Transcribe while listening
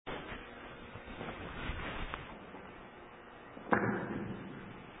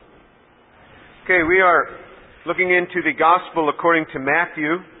Okay, we are looking into the Gospel according to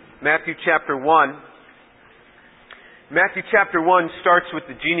Matthew chapter 1. Matthew chapter 1 starts with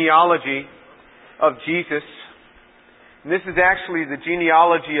the genealogy of Jesus. And this is actually the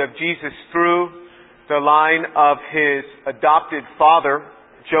genealogy of Jesus through the line of his adopted father,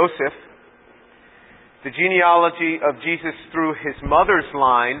 Joseph. The genealogy of Jesus through his mother's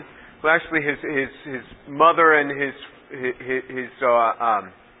line, well, actually his mother and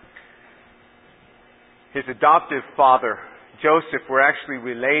his adoptive father, Joseph, were actually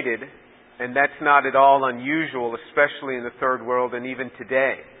related, and that's not at all unusual, especially in the third world and even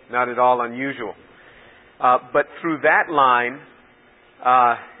today. Not at all unusual. But through that line,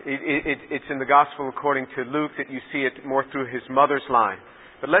 it's in the Gospel according to Luke that you see it more through his mother's line.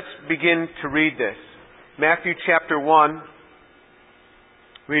 But let's begin to read this. Matthew chapter 1,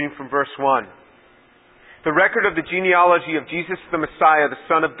 reading from verse 1. The record of the genealogy of Jesus the Messiah, the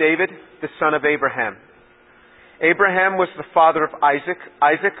son of David, the son of Abraham. Abraham was the father of Isaac,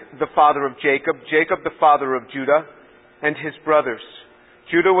 Isaac the father of Jacob, Jacob the father of Judah and his brothers.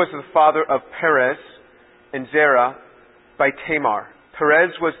 Judah was the father of Perez and Zerah by Tamar. Perez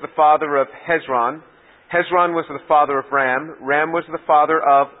was the father of Hezron. Hezron was the father of Ram. Ram was the father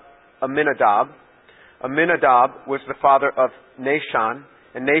of Aminadab. Aminadab was the father of Nahshon,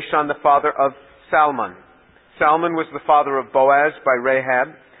 and Nahshon the father of Salmon. Salmon was the father of Boaz by Rahab.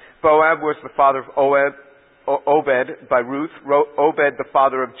 Boaz was the father of Obed by Ruth. Obed the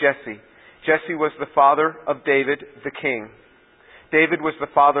father of Jesse. Jesse was the father of David the king. David was the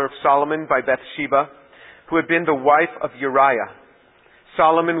father of Solomon by Bathsheba, who had been the wife of Uriah.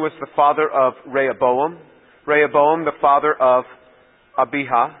 Solomon was the father of Rehoboam. Rehoboam the father of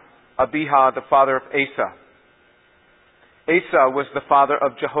Abijah. Abijah the father of Asa. Asa was the father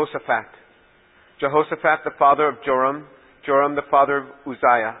of Jehoshaphat. Jehoshaphat the father of Joram. Joram the father of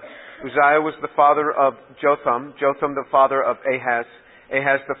Uzziah. Uzziah was the father of Jotham. Jotham the father of Ahaz.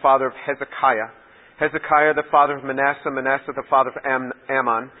 Ahaz the father of Hezekiah. Hezekiah the father of Manasseh. Manasseh the father of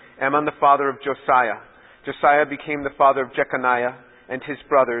Ammon. Ammon the father of Josiah. Josiah became the father of Jeconiah and his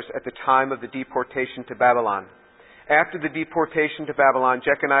brothers at the time of the deportation to Babylon. After the deportation to Babylon,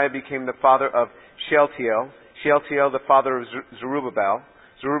 Jeconiah became the father of Shealtiel. Shealtiel the father of Zerubbabel.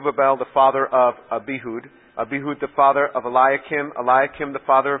 Zerubbabel the father of Abihud. Abihud the father of Eliakim. Eliakim the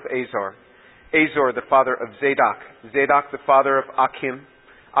father of Azor. Azor the father of Zadok. Zadok the father of Achim.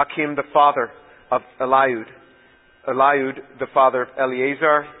 Achim the father of Eliud. Eliud the father of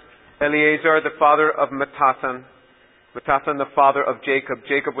Eleazar. Eleazar the father of Mattathan. Mattathan the father of Jacob.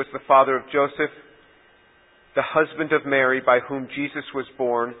 Jacob was the father of Joseph, the husband of Mary, by whom Jesus was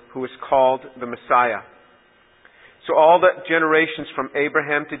born, who is called the Messiah. So all the generations from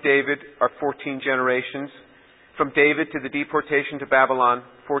Abraham to David are 14 generations. From David to the deportation to Babylon,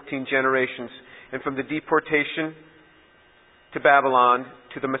 14 generations. And from the deportation to Babylon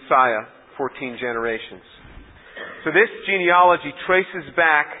to the Messiah, 14 generations. So this genealogy traces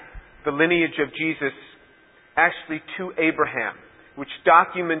back the lineage of Jesus actually to Abraham, which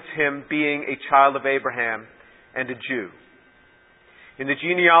documents him being a child of Abraham and a Jew. In the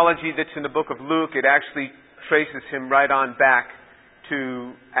genealogy that's in the book of Luke, it actually traces him right on back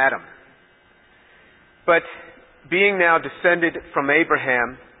to Adam. But being now descended from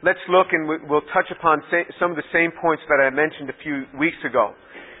Abraham, let's look and we'll touch upon some of the same points that I mentioned a few weeks ago.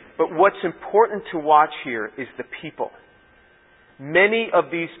 But what's important to watch here is the people. Many of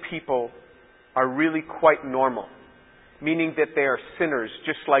these people are really quite normal, meaning that they are sinners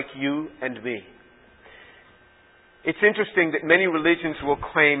just like you and me. It's interesting that many religions will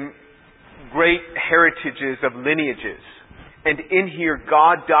claim great heritages of lineages. And in here,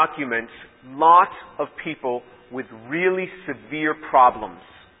 God documents lots of people with really severe problems.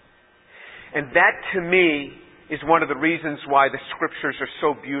 And that, to me, is one of the reasons why the Scriptures are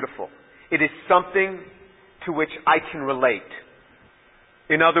so beautiful. It is something to which I can relate.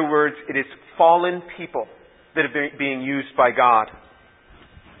 In other words, it is fallen people that are being used by God.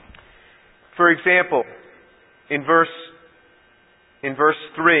 For example, in verse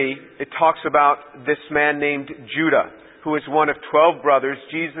 3, it talks about this man named Judah, who is one of 12 brothers.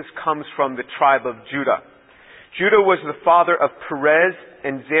 Jesus comes from the tribe of Judah. Judah was the father of Perez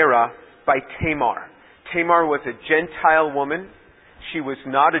and Zerah by Tamar. Tamar was a Gentile woman. She was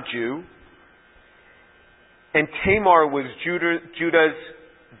not a Jew. And Tamar was Judah's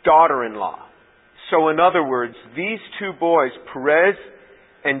daughter-in-law. So in other words, these two boys, Perez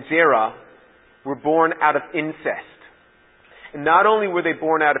and Zerah, were born out of incest. And not only were they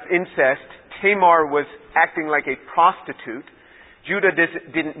born out of incest, Tamar was acting like a prostitute. Judah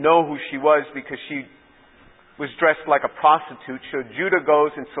didn't know who she was because she was dressed like a prostitute. So Judah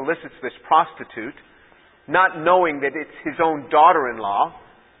goes and solicits this prostitute, not knowing that it's his own daughter-in-law.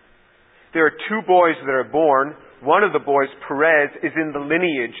 There are two boys that are born. One of the boys, Perez, is in the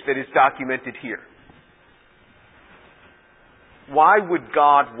lineage that is documented here. Why would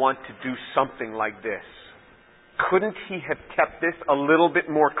God want to do something like this? Couldn't He have kept this a little bit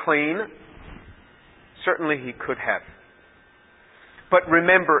more clean? Certainly He could have. But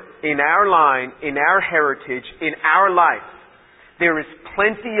remember, in our line, in our heritage, in our life, there is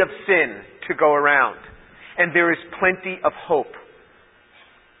plenty of sin to go around. And there is plenty of hope.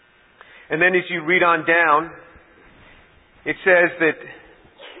 And then as you read on down, it says that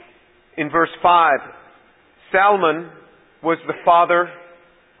in verse 5, Salmon was the father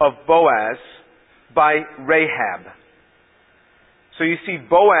of Boaz by Rahab. So you see,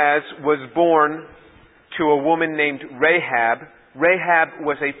 Boaz was born to a woman named Rahab. Rahab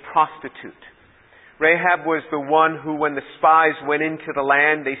was a prostitute. Rahab was the one who, when the spies went into the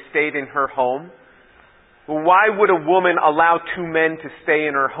land, they stayed in her home. Well, why would a woman allow two men to stay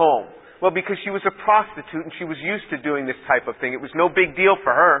in her home? Well, because she was a prostitute and she was used to doing this type of thing. It was no big deal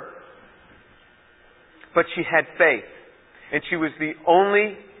for her. But she had faith. And she was the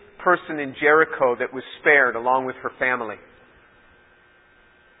only person in Jericho that was spared along with her family.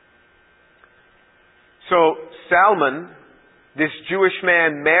 So Salmon, this Jewish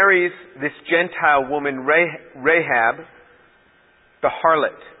man, marries this Gentile woman, Rahab, the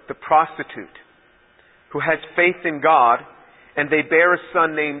harlot, the prostitute, who has faith in God, and they bear a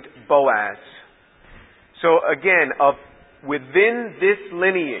son named Boaz. So again, within this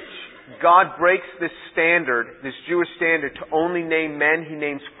lineage, God breaks this standard, this Jewish standard, to only name men. He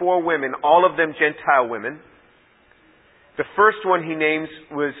names 4 women, all of them Gentile women. The first one He names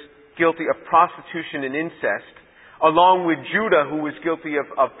was guilty of prostitution and incest, along with Judah, who was guilty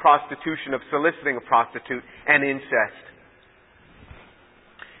of prostitution, of soliciting a prostitute, and incest.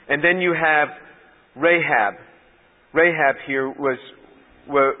 And then you have Rahab. Rahab here was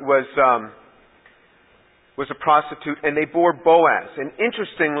a prostitute, and they bore Boaz. And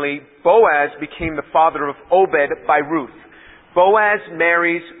interestingly, Boaz became the father of Obed by Ruth. Boaz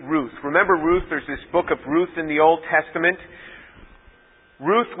marries Ruth. Remember Ruth? There's this book of Ruth in the Old Testament.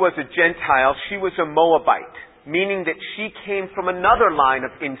 Ruth was a Gentile. She was a Moabite, meaning that she came from another line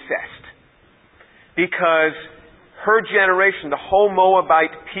of incest. Because her generation, the whole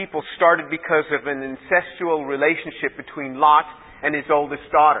Moabite people, started because of an incestual relationship between Lot and his oldest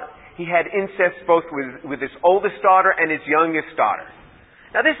daughter. He had incest both with his oldest daughter and his youngest daughter.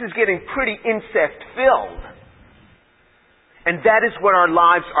 Now this is getting pretty incest-filled. And that is what our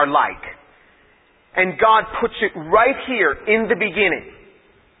lives are like. And God puts it right here in the beginning.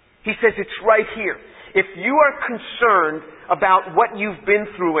 He says it's right here. If you are concerned about what you've been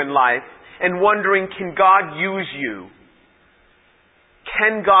through in life and wondering, can God use you?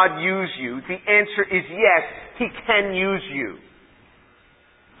 Can God use you? The answer is yes, He can use you.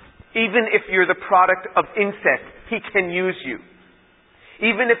 Even if you're the product of incest, He can use you.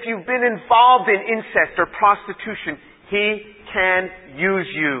 Even if you've been involved in incest or prostitution, He can use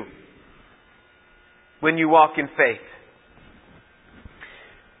you when you walk in faith.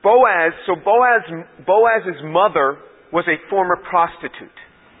 Boaz's mother was a former prostitute.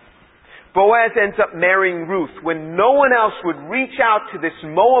 Boaz ends up marrying Ruth when no one else would reach out to this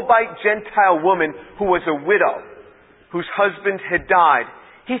Moabite Gentile woman who was a widow, whose husband had died.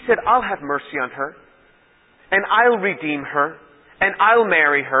 He said, I'll have mercy on her, and I'll redeem her, and I'll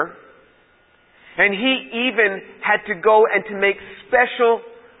marry her. And he even had to go and to make special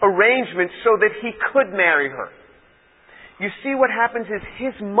arrangements so that he could marry her. You see, what happens is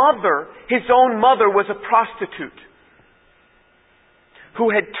his mother, his own mother, was a prostitute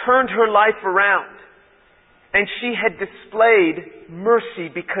who had turned her life around. And she had displayed mercy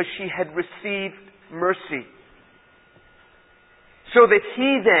because she had received mercy. So that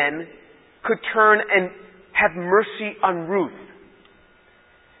he then could turn and have mercy on Ruth.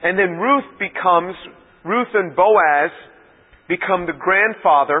 And then Ruth and Boaz become the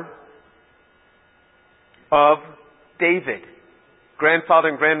grandfather of David. Grandfather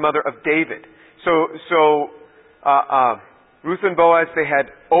and grandmother of David. So Ruth and Boaz, they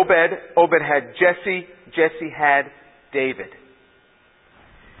had Obed. Obed had Jesse. Jesse had David.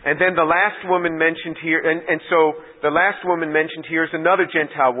 And then the last woman mentioned here, and so the last woman mentioned here is another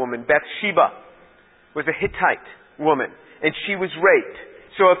Gentile woman, Bathsheba, was a Hittite woman, and she was raped.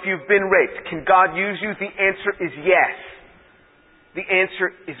 So if you've been raped, can God use you? The answer is yes. The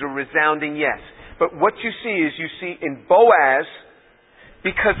answer is a resounding yes. But what you see in Boaz,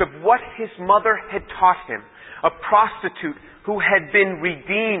 because of what his mother had taught him, a prostitute who had been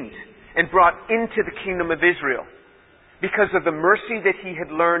redeemed and brought into the kingdom of Israel. Because of the mercy that he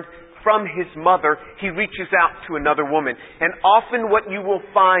had learned from his mother, he reaches out to another woman. And often what you will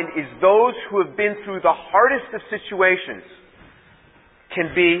find is those who have been through the hardest of situations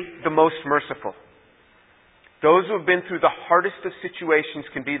can be the most merciful. Those who have been through the hardest of situations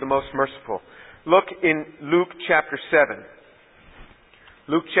can be the most merciful. Look in Luke chapter 7.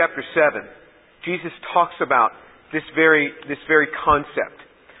 Luke chapter 7. Jesus talks about this very concept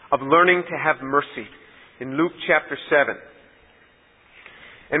of learning to have mercy in Luke chapter 7.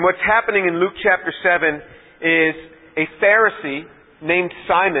 And what's happening in Luke chapter 7 is a Pharisee named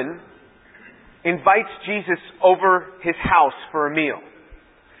Simon invites Jesus over his house for a meal.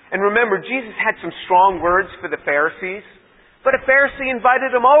 And remember, Jesus had some strong words for the Pharisees, but a Pharisee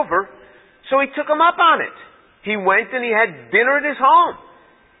invited him over, so he took him up on it. He went and he had dinner at his home.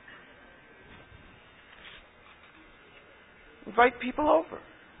 Invite people over.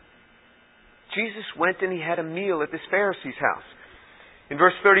 Jesus went and he had a meal at this Pharisee's house. In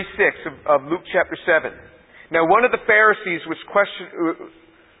verse 36 of Luke chapter 7. Now one of the Pharisees was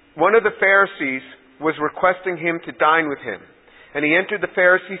requesting him to dine with him. And he entered the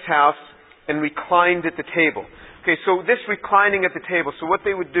Pharisee's house and reclined at the table. Okay, so this reclining at the table, so what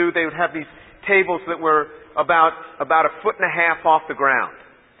they would do, they would have these tables that were about a foot and a half off the ground.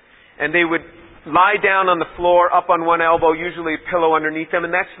 And they would lie down on the floor, up on one elbow, usually a pillow underneath them,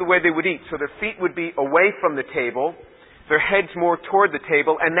 and that's the way they would eat. So their feet would be away from the table, their heads more toward the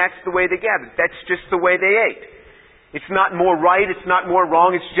table, and that's the way they gathered. That's just the way they ate. It's not more right, it's not more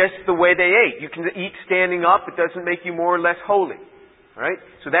wrong, it's just the way they ate. You can eat standing up, it doesn't make you more or less holy. Right?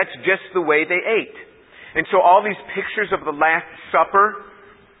 So that's just the way they ate. And so all these pictures of the Last Supper,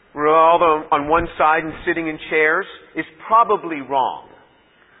 where all on one side and sitting in chairs, is probably wrong.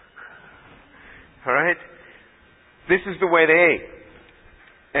 All right? This is the way they ate.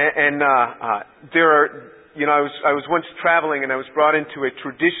 And there are, I was once traveling and I was brought into a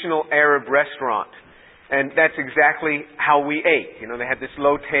traditional Arab restaurant. And that's exactly how we ate. They had this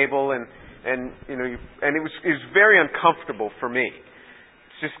low table and it was very uncomfortable for me.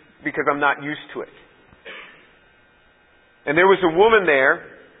 It's just because I'm not used to it. And there was a woman there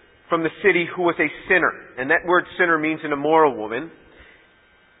from the city who was a sinner. And that word sinner means an immoral woman.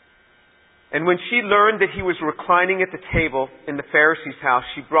 And when she learned that he was reclining at the table in the Pharisee's house,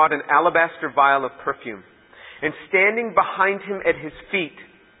 she brought an alabaster vial of perfume. And standing behind him at his feet,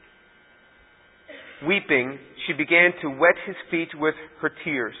 weeping, she began to wet his feet with her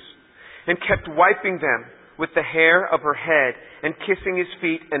tears, and kept wiping them with the hair of her head, and kissing his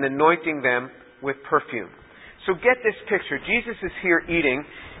feet and anointing them with perfume. So get this picture. Jesus is here eating.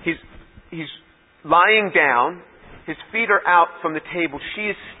 He's lying down. His feet are out from the table. She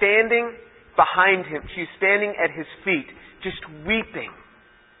is standing behind him. She's standing at his feet, just weeping.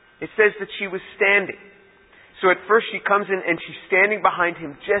 It says that she was standing. So at first she comes in and she's standing behind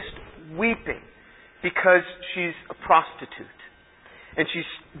him, just weeping, because she's a prostitute. And she's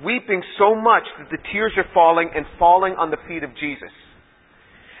weeping so much that the tears are falling on the feet of Jesus.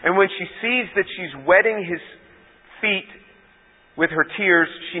 And when she sees that she's wetting his feet with her tears,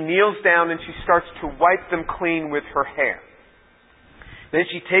 she kneels down and she starts to wipe them clean with her hair. Then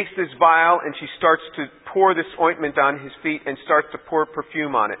she takes this vial and she starts to pour this ointment on his feet and starts to pour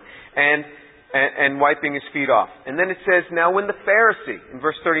perfume on it and wiping his feet off. And then it says, now when the Pharisee, in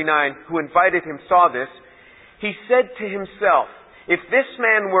verse 39, who invited him saw this, he said to himself, if this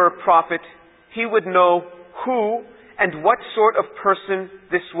man were a prophet, he would know who and what sort of person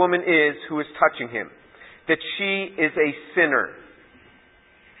this woman is who is touching him, that she is a sinner.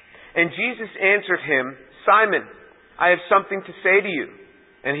 And Jesus answered him, Simon, I have something to say to you.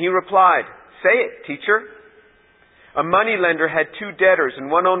 And he replied, say it, teacher. A moneylender had two debtors, and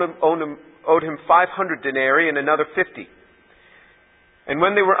one owed him 500 denarii and another 50. And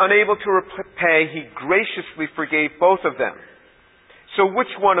when they were unable to repay, he graciously forgave both of them. So which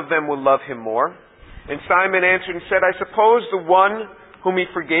one of them will love him more? And Simon answered and said, I suppose the one whom he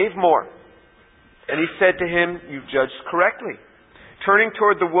forgave more. And he said to him, you judged correctly. Turning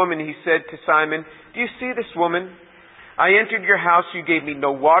toward the woman, he said to Simon, do you see this woman? I entered your house, you gave me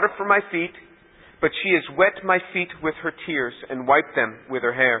no water for my feet, but she has wet my feet with her tears and wiped them with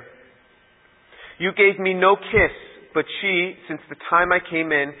her hair. You gave me no kiss, but she, since the time I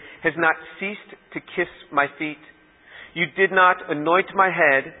came in, has not ceased to kiss my feet. You did not anoint my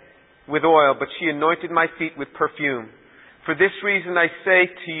head with oil, but she anointed my feet with perfume. For this reason I say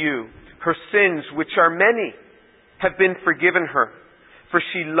to you, her sins, which are many, have been forgiven her. For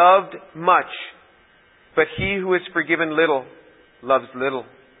she loved much, but he who is forgiven little loves little.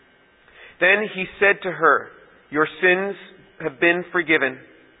 Then he said to her, your sins have been forgiven.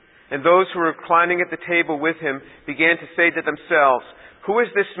 And those who were reclining at the table with him began to say to themselves, "Who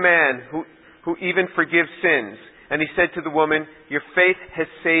is this man who even forgives sins?" And he said to the woman, "Your faith has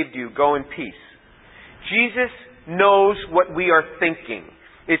saved you. Go in peace." Jesus knows what we are thinking.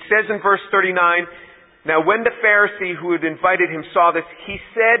 It says in verse 39, "Now when the Pharisee who had invited him saw this, he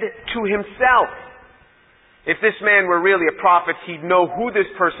said to himself," if this man were really a prophet, he'd know who this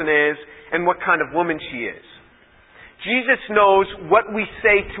person is and what kind of woman she is. Jesus knows what we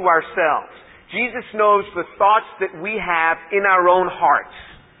say to ourselves. Jesus knows the thoughts that we have in our own hearts.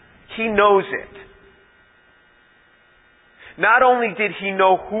 He knows it. Not only did he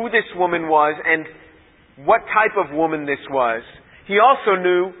know who this woman was and what type of woman this was, he also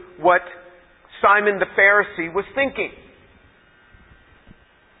knew what Simon the Pharisee was thinking.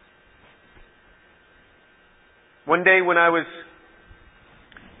 One day when I was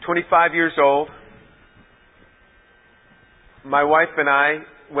 25 years old, my wife and I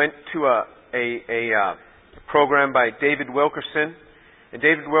went to a program by David Wilkerson. And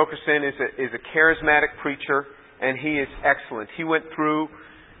David Wilkerson is a charismatic preacher, and he is excellent. He went through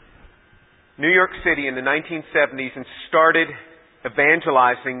New York City in the 1970s and started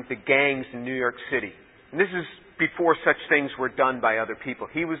evangelizing the gangs in New York City. And this is before such things were done by other people.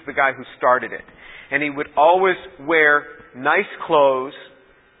 He was the guy who started it. And he would always wear nice clothes,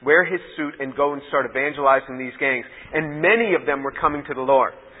 wear his suit, and go and start evangelizing these gangs. And many of them were coming to the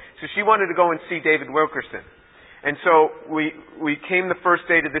Lord. So she wanted to go and see David Wilkerson. And so we came the first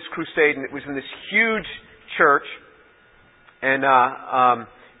day to this crusade, and it was in this huge church. And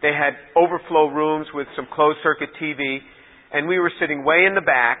they had overflow rooms with some closed-circuit TV. And we were sitting way in the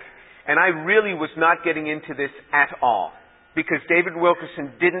back. And I really was not getting into this at all, because David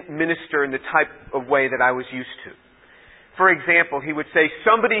Wilkerson didn't minister in the type of way that I was used to. For example, he would say,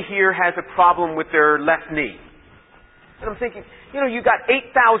 "Somebody here has a problem with their left knee." And I'm thinking, you got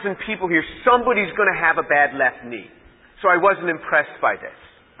 8,000 people here. Somebody's going to have a bad left knee. So I wasn't impressed by this.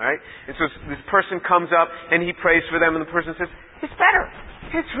 All right? And so this person comes up and he prays for them, and the person says, "It's better.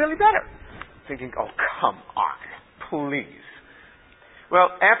 It's really better." I'm thinking, "Oh, come on, please."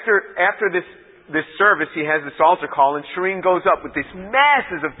 Well, after this service, he has this altar call, and Shireen goes up with these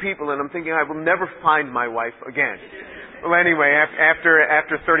masses of people, and I'm thinking, I will never find my wife again. Well, anyway,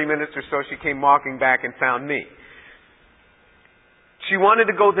 after 30 minutes or so, she came walking back and found me. She wanted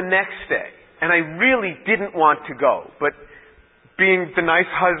to go the next day, and I really didn't want to go, but being the nice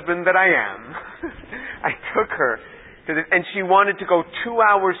husband that I am, I took her to this, and she wanted to go 2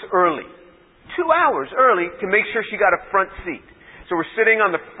 hours early. 2 hours early to make sure she got a front seat. So we're sitting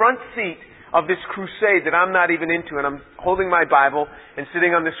on the front seat of this crusade that I'm not even into, and I'm holding my Bible and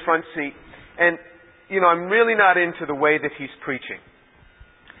sitting on this front seat. And, I'm really not into the way that he's preaching.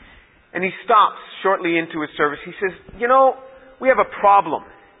 And he stops shortly into his service. He says, "We have a problem.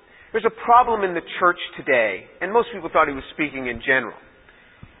 There's a problem in the church today." And most people thought he was speaking in general.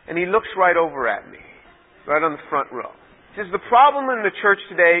 And he looks right over at me, right on the front row. He says, "The problem in the church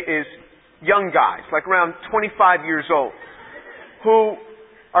today is young guys, like around 25 years old, who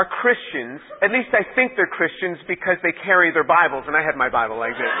are Christians, at least I think they're Christians because they carry their Bibles," and I had my Bible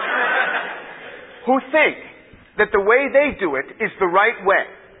like this, "who think that the way they do it is the right way,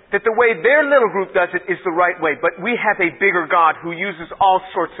 that the way their little group does it is the right way, but we have a bigger God who uses all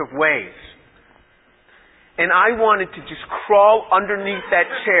sorts of ways." And I wanted to just crawl underneath that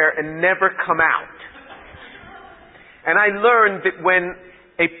chair and never come out. And I learned that when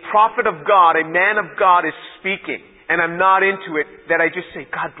a prophet of God, a man of God is speaking, and I'm not into it, that I just say,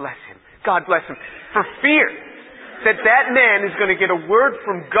 "God bless him. God bless him," for fear that man is going to get a word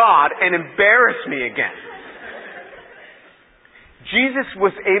from God and embarrass me again. Jesus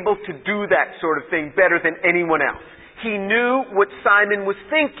was able to do that sort of thing better than anyone else. He knew what Simon was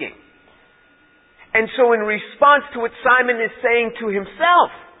thinking. And so in response to what Simon is saying to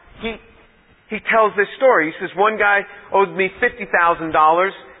himself, he tells this story. He says, "One guy owed me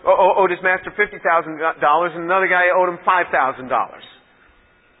 $50,000. Owed his master $50,000, and another guy owed him $5,000.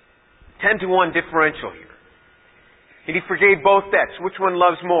 10-to-1 differential here. And he forgave both debts. Which one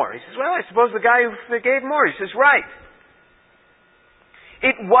loves more?" He says, "Well, I suppose the guy who forgave more." He says, "Right."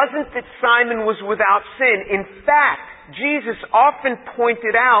 It wasn't that Simon was without sin. In fact, Jesus often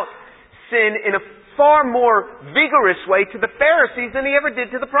pointed out sin in a far more vigorous way to the Pharisees than he ever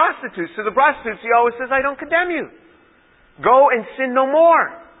did to the prostitutes. To the prostitutes, he always says, "I don't condemn you. Go and sin no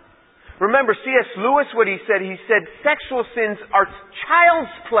more." Remember, C.S. Lewis, what he said, sexual sins are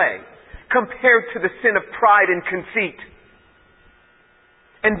child's play compared to the sin of pride and conceit.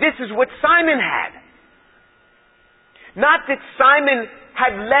 And this is what Simon had. Not that Simon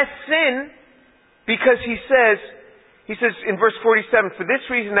had less sin, because he says, He says in verse 47, "For this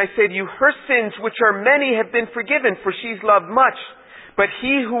reason I say to you, her sins, which are many, have been forgiven, for she's loved much. But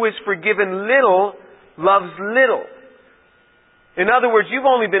he who is forgiven little, loves little." In other words, you've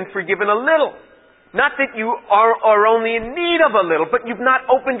only been forgiven a little. Not that you are only in need of a little, but you've not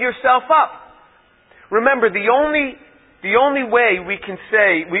opened yourself up. Remember, the only way we can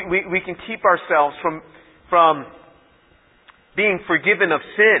say, we can keep ourselves from being forgiven of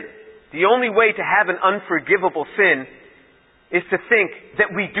sin, the only way to have an unforgivable sin is to think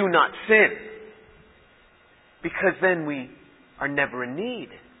that we do not sin. Because then we are never in need.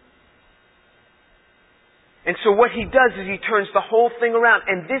 And so what he does is he turns the whole thing around.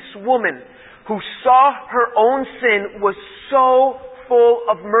 And this woman who saw her own sin was so full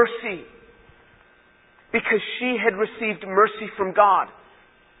of mercy. Because she had received mercy from God.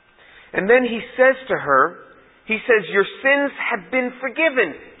 And then he says to her, he says, "Your sins have been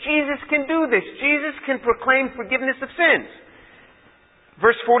forgiven." Jesus can do this. Jesus can proclaim forgiveness of sins.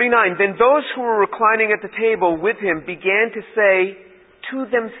 Verse 49, "Then those who were reclining at the table with him began to say to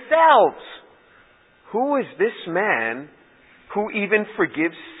themselves, 'Who is this man who even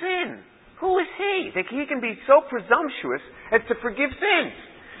forgives sin?'" Who is he that he can be so presumptuous as to forgive sins?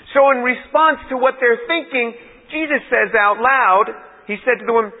 So in response to what they're thinking, Jesus says out loud, he said to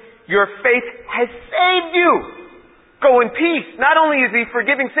the woman, "Your faith has saved you. Go in peace." Not only is he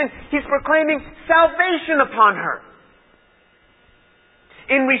forgiving sin, he's proclaiming salvation upon her.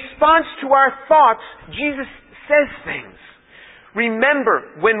 In response to our thoughts, Jesus says things. Remember,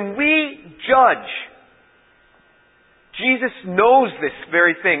 when we judge, Jesus knows this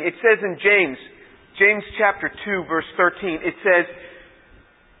very thing. It says in James chapter 2, verse 13, it says,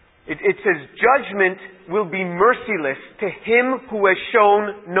 "Judgment will be merciless to him who has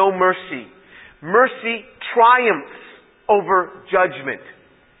shown no mercy." Mercy triumphs over judgment.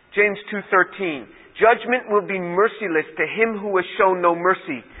 James 2:13. "Judgment will be merciless to him who has shown no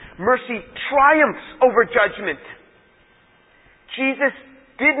mercy." Mercy triumphs over judgment. Jesus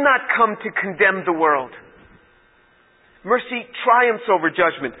did not come to condemn the world. Mercy triumphs over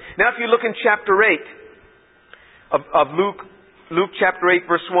judgment. Now if you look in chapter 8 of Luke chapter 8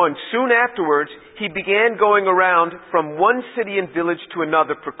 verse 1, "Soon afterwards he began going around from one city and village to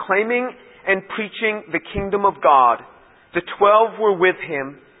another, proclaiming and preaching the kingdom of God. The 12 were with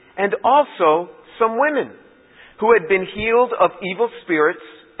him, and also some women who had been healed of evil spirits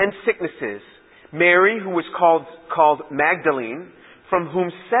and sicknesses. Mary, who was called Magdalene, from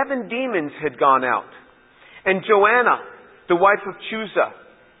whom 7 demons had gone out, and Joanna, the wife of Chuza,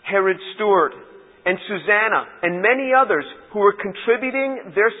 Herod's steward, and Susanna, and many others who were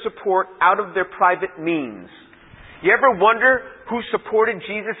contributing their support out of their private means." You ever wonder who supported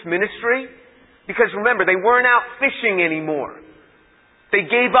Jesus' ministry? Because remember, they weren't out fishing anymore. They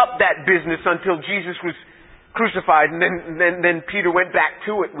gave up that business until Jesus was crucified, and then Peter went back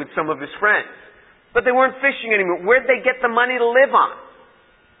to it with some of his friends. But they weren't fishing anymore. Where'd they get the money to live on?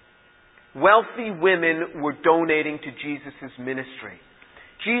 Wealthy women were donating to Jesus' ministry.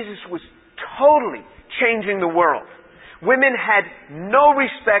 Jesus was totally changing the world. Women had no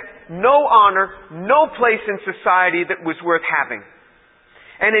respect, no honor, no place in society that was worth having.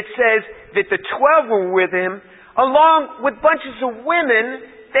 And it says that the 12 were with him, along with bunches of women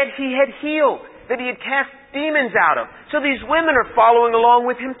that he had healed, that he had cast demons out of. So these women are following along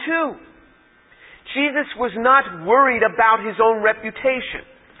with him too. Jesus was not worried about his own reputation.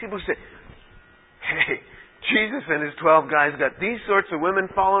 People say, "Hey, Jesus and his 12 guys got these sorts of women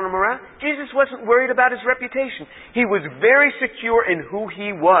following him around." Jesus wasn't worried about his reputation. He was very secure in who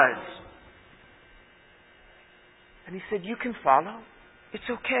he was. And he said, "You can follow. It's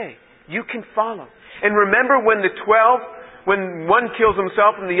okay. You can follow." And remember when when one kills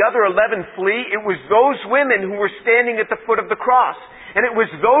himself and the other 11 flee, it was those women who were standing at the foot of the cross. And it was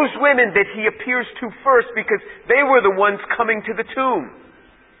those women that he appears to first because they were the ones coming to the tomb.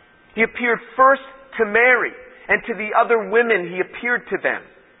 He appeared first to Mary, and to the other women he appeared to them.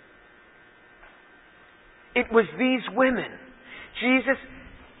 It was these women. Jesus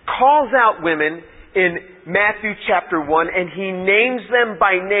calls out women in Matthew chapter 1, and he names them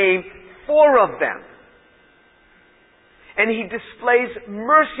by name, 4 of them. And he displays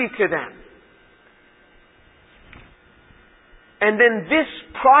mercy to them. And then this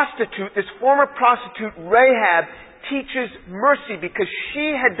prostitute, this former prostitute, Rahab, teaches mercy because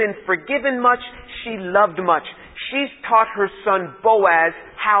she had been forgiven much, she loved much. She's taught her son Boaz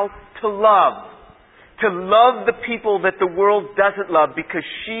how to love. To love the people that the world doesn't love because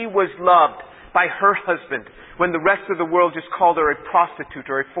she was loved by her husband when the rest of the world just called her a prostitute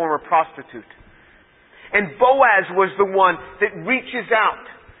or a former prostitute. And Boaz was the one that reaches out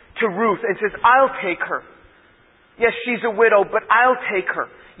to Ruth and says, "I'll take her. Yes, she's a widow, but I'll take her.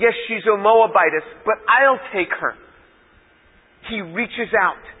 Yes, she's a Moabitess, but I'll take her. He reaches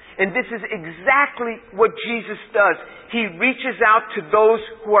out. And this is exactly what Jesus does. He reaches out to those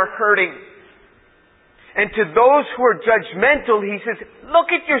who are hurting. And to those who are judgmental, He says,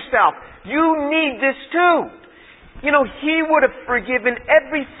 look at yourself. You need this too. You know, He would have forgiven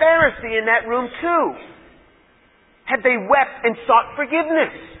every Pharisee in that room too, had they wept and sought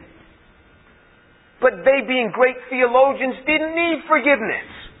forgiveness. But they, being great theologians, didn't need forgiveness.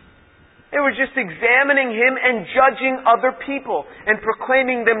 They were just examining Him and judging other people and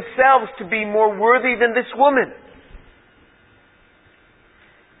proclaiming themselves to be more worthy than this woman.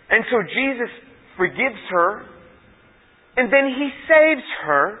 And so Jesus forgives her, and then He saves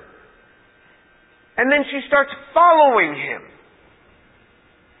her, and then she starts following Him.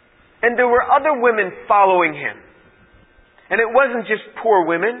 And there were other women following Him. And it wasn't just poor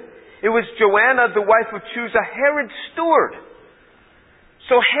women. It was Joanna, the wife of Chuza, Herod's steward.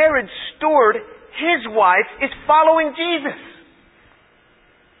 So Herod's steward, his wife, is following Jesus.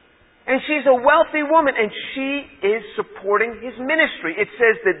 And she's a wealthy woman, and she is supporting His ministry. It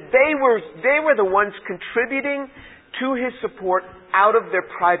says that they were the ones contributing to His support out of their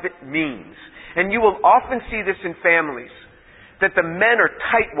private means. And you will often see this in families, that the men are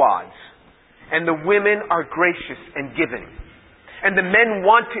tightwads, and the women are gracious and giving. And the men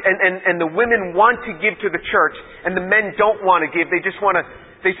want to, and the women want to give to the church, and the men don't want to give. They just want to,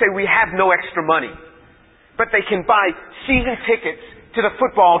 they say, we have no extra money. But they can buy season tickets to the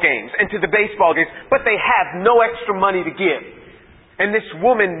football games and to the baseball games, but they have no extra money to give. And this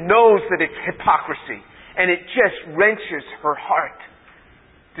woman knows that it's hypocrisy, and it just wrenches her heart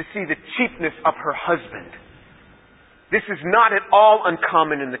to see the cheapness of her husband. This is not at all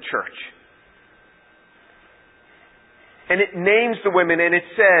uncommon in the church. And it names the women, and it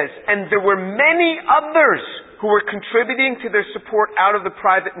says, and there were many others who were contributing to their support out of the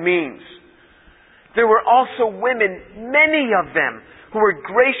private means. There were also women, many of them, who were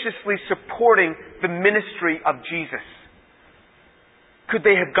graciously supporting the ministry of Jesus. Could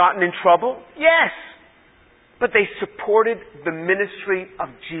they have gotten in trouble? Yes. But they supported the ministry of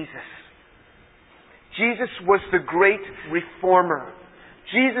Jesus. Jesus was the great reformer.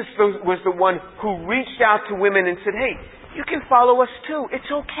 Jesus was the one who reached out to women and said, hey, you can follow us too.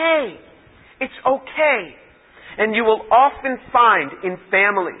 It's okay. It's okay. And you will often find in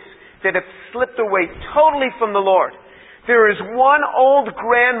families that have slipped away totally from the Lord, there is one old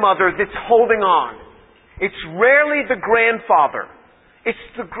grandmother that's holding on. It's rarely the grandfather. It's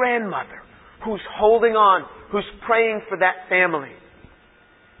the grandmother who's holding on, who's praying for that family.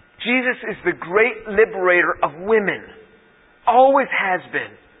 Jesus is the great liberator of women. Always has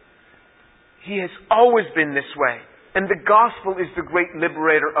been. He has always been this way. And the gospel is the great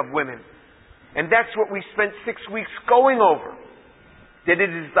liberator of women. And that's what we spent 6 weeks going over. That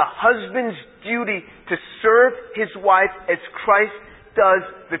it is the husband's duty to serve his wife as Christ does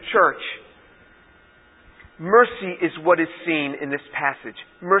the church. Mercy is what is seen in this passage.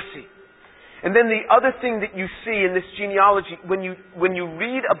 Mercy. And then the other thing that you see in this genealogy, when you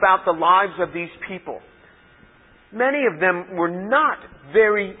read about the lives of these people, many of them were not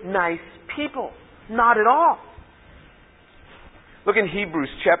very nice people. Not at all. Look in Hebrews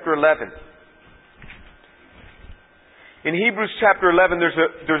chapter 11. In Hebrews chapter 11,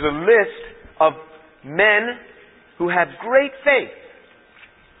 there's a list of men who had great faith.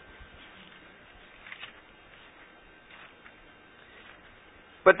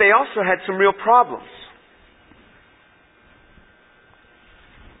 But they also had some real problems.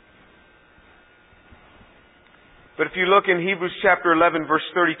 But if you look in Hebrews chapter 11, verse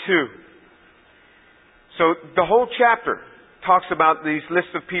 32, so the whole chapter talks about these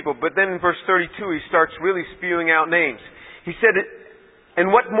lists of people, but then in verse 32 he starts really spewing out names. He said, and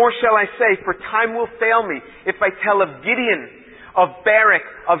what more shall I say, for time will fail me, if I tell of Gideon, of Barak,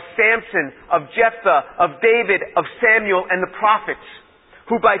 of Samson, of Jephthah, of David, of Samuel, and the prophets,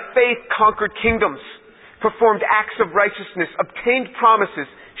 who by faith conquered kingdoms, performed acts of righteousness, obtained promises,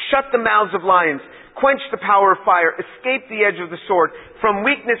 shut the mouths of lions, quenched the power of fire, escaped the edge of the sword, from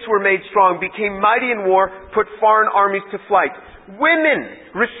weakness were made strong, became mighty in war, put foreign armies to flight.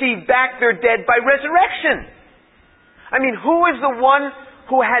 Women received back their dead by resurrection. I mean, who is the one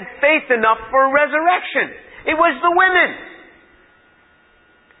who had faith enough for a resurrection? It was the women.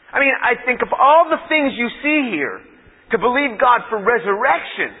 I mean, I think of all the things you see here, to believe God for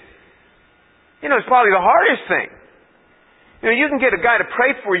resurrection, it's probably the hardest thing. You can get a guy to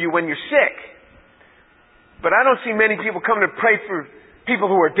pray for you when you're sick. But I don't see many people coming to pray for people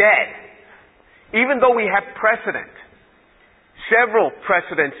who are dead. Even though we have precedent. Several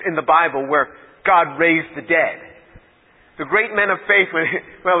precedents in the Bible where God raised the dead. the great men of faith,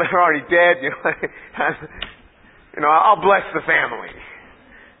 well, they're already dead. I'll bless the family.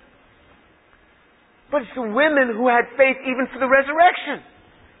 But it's the women who had faith even for the resurrection.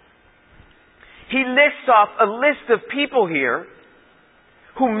 He lists off a list of people here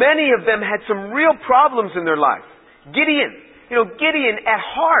who many of them had some real problems in their life. Gideon. Gideon at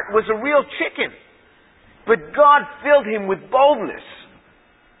heart was a real chicken. But God filled him with boldness.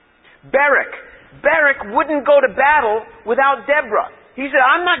 Barak wouldn't go to battle without Deborah. He said,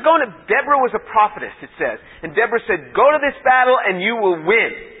 I'm not going to... Deborah was a prophetess, it says. And Deborah said, go to this battle and you will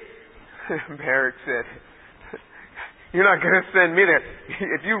win. Barak said, you're not going to send me there.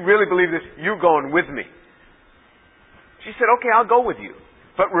 If you really believe this, you're going with me. She said, okay, I'll go with you.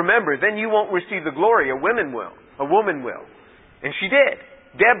 But remember, then you won't receive the glory. A woman will. And she did.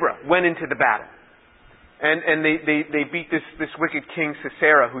 Deborah went into the battle. And they beat this wicked king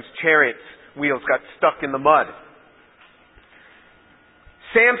Sisera, whose chariot's wheels got stuck in the mud.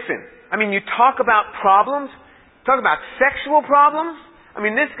 Samson. You talk about problems. Talk about sexual problems.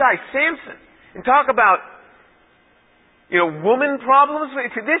 This guy, Samson. And talk about, woman problems.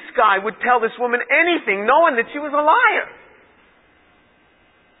 This guy would tell this woman anything knowing that she was a liar.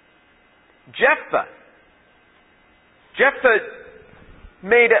 Jephthah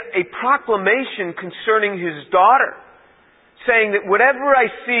made a proclamation concerning his daughter, saying that whatever I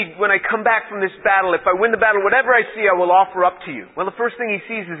see when I come back from this battle, if I win the battle, whatever I see I will offer up to you. Well, the first thing he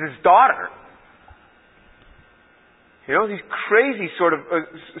sees is his daughter. These crazy sort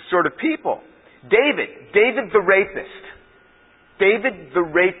of people. David the rapist. David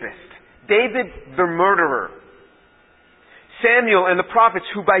the murderer. Samuel and the prophets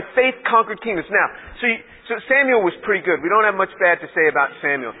who by faith conquered kingdoms. Now, so Samuel was pretty good. We don't have much bad to say about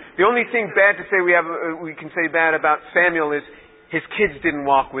Samuel. The only thing bad to say we can say bad about Samuel is his kids didn't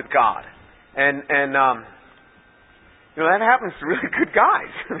walk with God. And that happens to really good guys.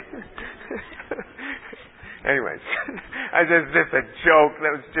 Anyways, it's just a joke.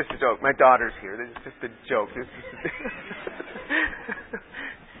 That was just a joke. My daughter's here. This is just a joke.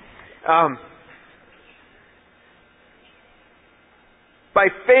 By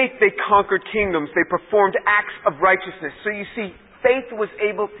faith they conquered kingdoms. They performed acts of righteousness. So you see, faith was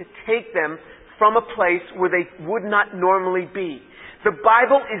able to take them from a place where they would not normally be. The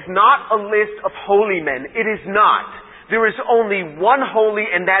Bible is not a list of holy men. It is not. There is only one holy,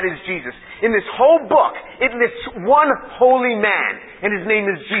 and that is Jesus. In this whole book, it lists one holy man, and his name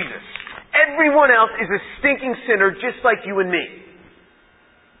is Jesus. Everyone else is a stinking sinner just like you and me.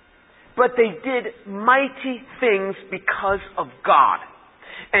 But they did mighty things because of God.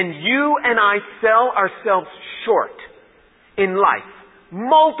 And you and I sell ourselves short in life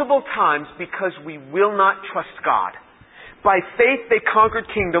multiple times because we will not trust God. By faith they conquered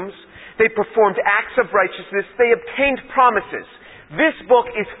kingdoms. They performed acts of righteousness. They obtained promises. This book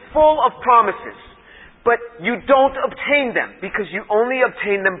is full of promises. But you don't obtain them because you only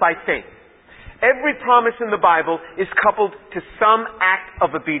obtain them by faith. Every promise in the Bible is coupled to some act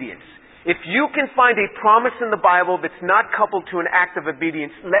of obedience. If you can find a promise in the Bible that's not coupled to an act of obedience,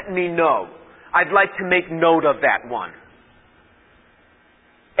 let me know. I'd like to make note of that one.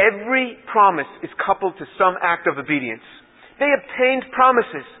 Every promise is coupled to some act of obedience. They obtained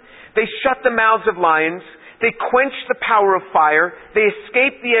promises. They shut the mouths of lions. They quenched the power of fire. They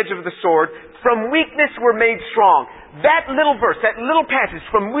escaped the edge of the sword. From weakness were made strong. That little verse, that little passage,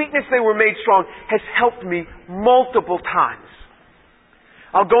 from weakness they were made strong, has helped me multiple times.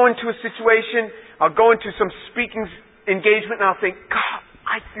 I'll go into a situation, I'll go into some speaking engagement, and I'll think, God,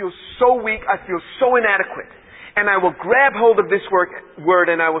 I feel so weak, I feel so inadequate. And I will grab hold of this word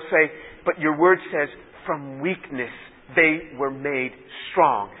and I will say, but your word says, from weakness they were made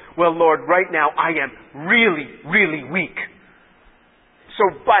strong. Well, Lord, right now I am really, really weak. So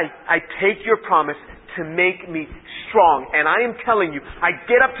I take your promise to make me strong. And I am telling you, I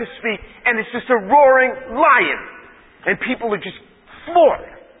get up to speak and it's just a roaring lion. And people are just floored.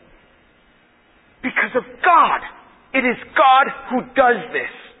 Because of God. It is God who does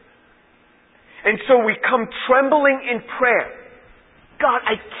this. And so we come trembling in prayer. God,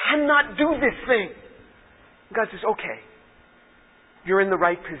 I cannot do this thing. God says, okay, you're in the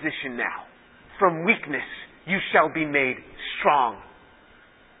right position now. From weakness you shall be made strong.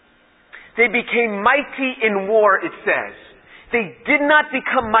 They became mighty in war, it says. They did not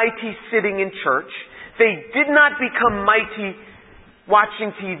become mighty sitting in church. They did not become mighty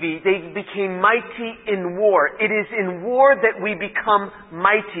watching TV. They became mighty in war. It is in war that we become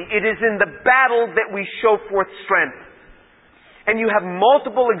mighty. It is in the battle that we show forth strength. And you have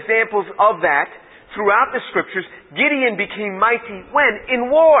multiple examples of that throughout the Scriptures. Gideon became mighty when? In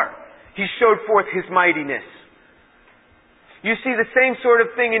war. He showed forth his mightiness. You see the same sort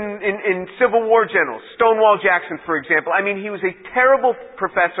of thing in Civil War generals. Stonewall Jackson, for example. I mean, he was a terrible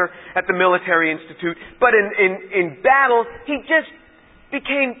professor at the Military Institute, but in battle, he just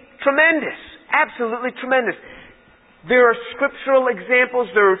became tremendous. Absolutely tremendous. There are scriptural examples.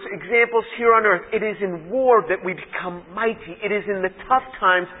 There are examples here on earth. It is in war that we become mighty. It is in the tough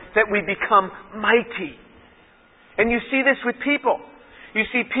times that we become mighty. And you see this with people. You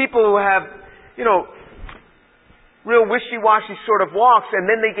see people who have, real wishy-washy sort of walks, and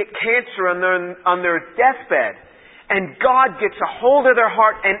then they get cancer on their deathbed. And God gets a hold of their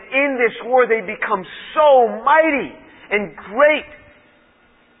heart, and in this war they become so mighty and great.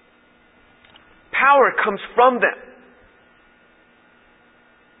 Power comes from them.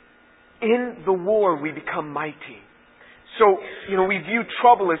 In the war we become mighty. So, we view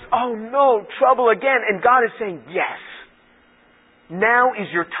trouble as, oh no, trouble again. And God is saying, yes, now is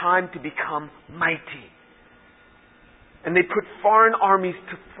your time to become mighty. And they put foreign armies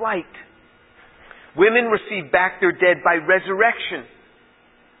to flight. Women receive back their dead by resurrection.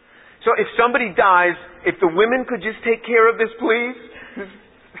 So if somebody dies, if the women could just take care of this, please. This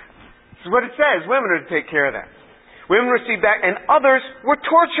is what it says. Women are to take care of that. Women receive back, and others were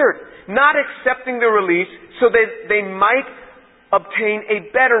tortured, not accepting the release so that they might obtain a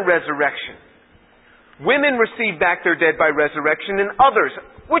better resurrection. Women receive back their dead by resurrection, and others.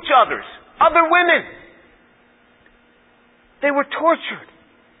 Which others? Other women. They were tortured,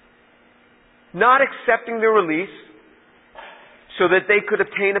 not accepting their release so that they could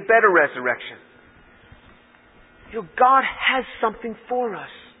obtain a better resurrection. God has something for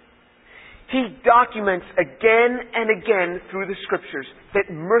us. He documents again and again through the Scriptures that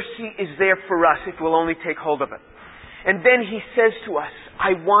mercy is there for us if we'll only take hold of it. And then He says to us,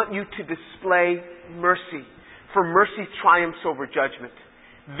 I want you to display mercy, for mercy triumphs over judgment.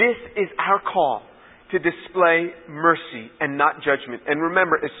 This is our call, to display mercy and not judgment. And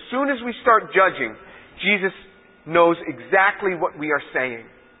remember, as soon as we start judging, Jesus knows exactly what we are saying.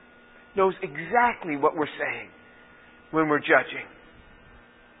 Knows exactly what we're saying when we're judging.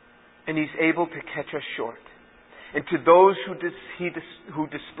 And He's able to catch us short. And to those who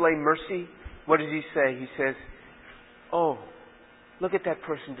display mercy, what does He say? He says, oh, look at that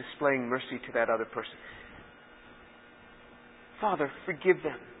person displaying mercy to that other person. Father, forgive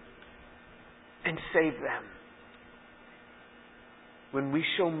them. And save them. When we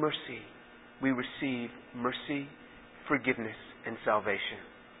show mercy, we receive mercy, forgiveness, and salvation.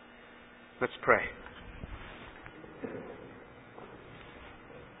 Let's pray.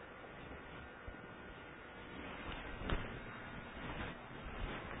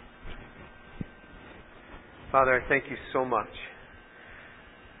 Father, I thank You so much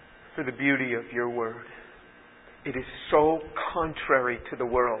for the beauty of Your Word. It is so contrary to the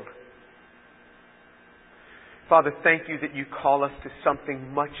world. Father, thank You that You call us to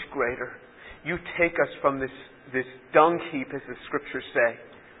something much greater. You take us from this dung heap, as the Scriptures say,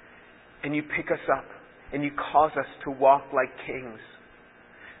 and You pick us up, and You cause us to walk like kings.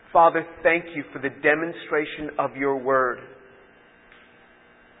 Father, thank You for the demonstration of Your Word.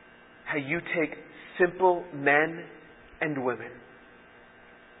 How You take simple men and women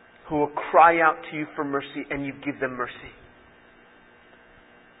who will cry out to You for mercy, and You give them mercy.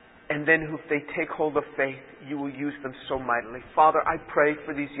 And then if they take hold of faith, You will use them so mightily. Father, I pray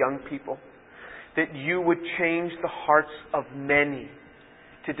for these young people that You would change the hearts of many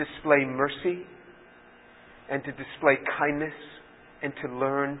to display mercy and to display kindness and to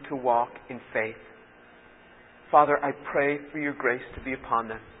learn to walk in faith. Father, I pray for Your grace to be upon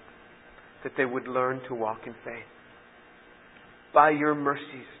them, that they would learn to walk in faith. By Your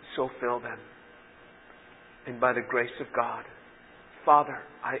mercies, so fill them. And by the grace of God, Father,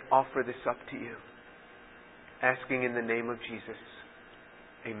 I offer this up to You, asking in the name of Jesus.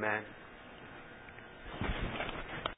 Amen.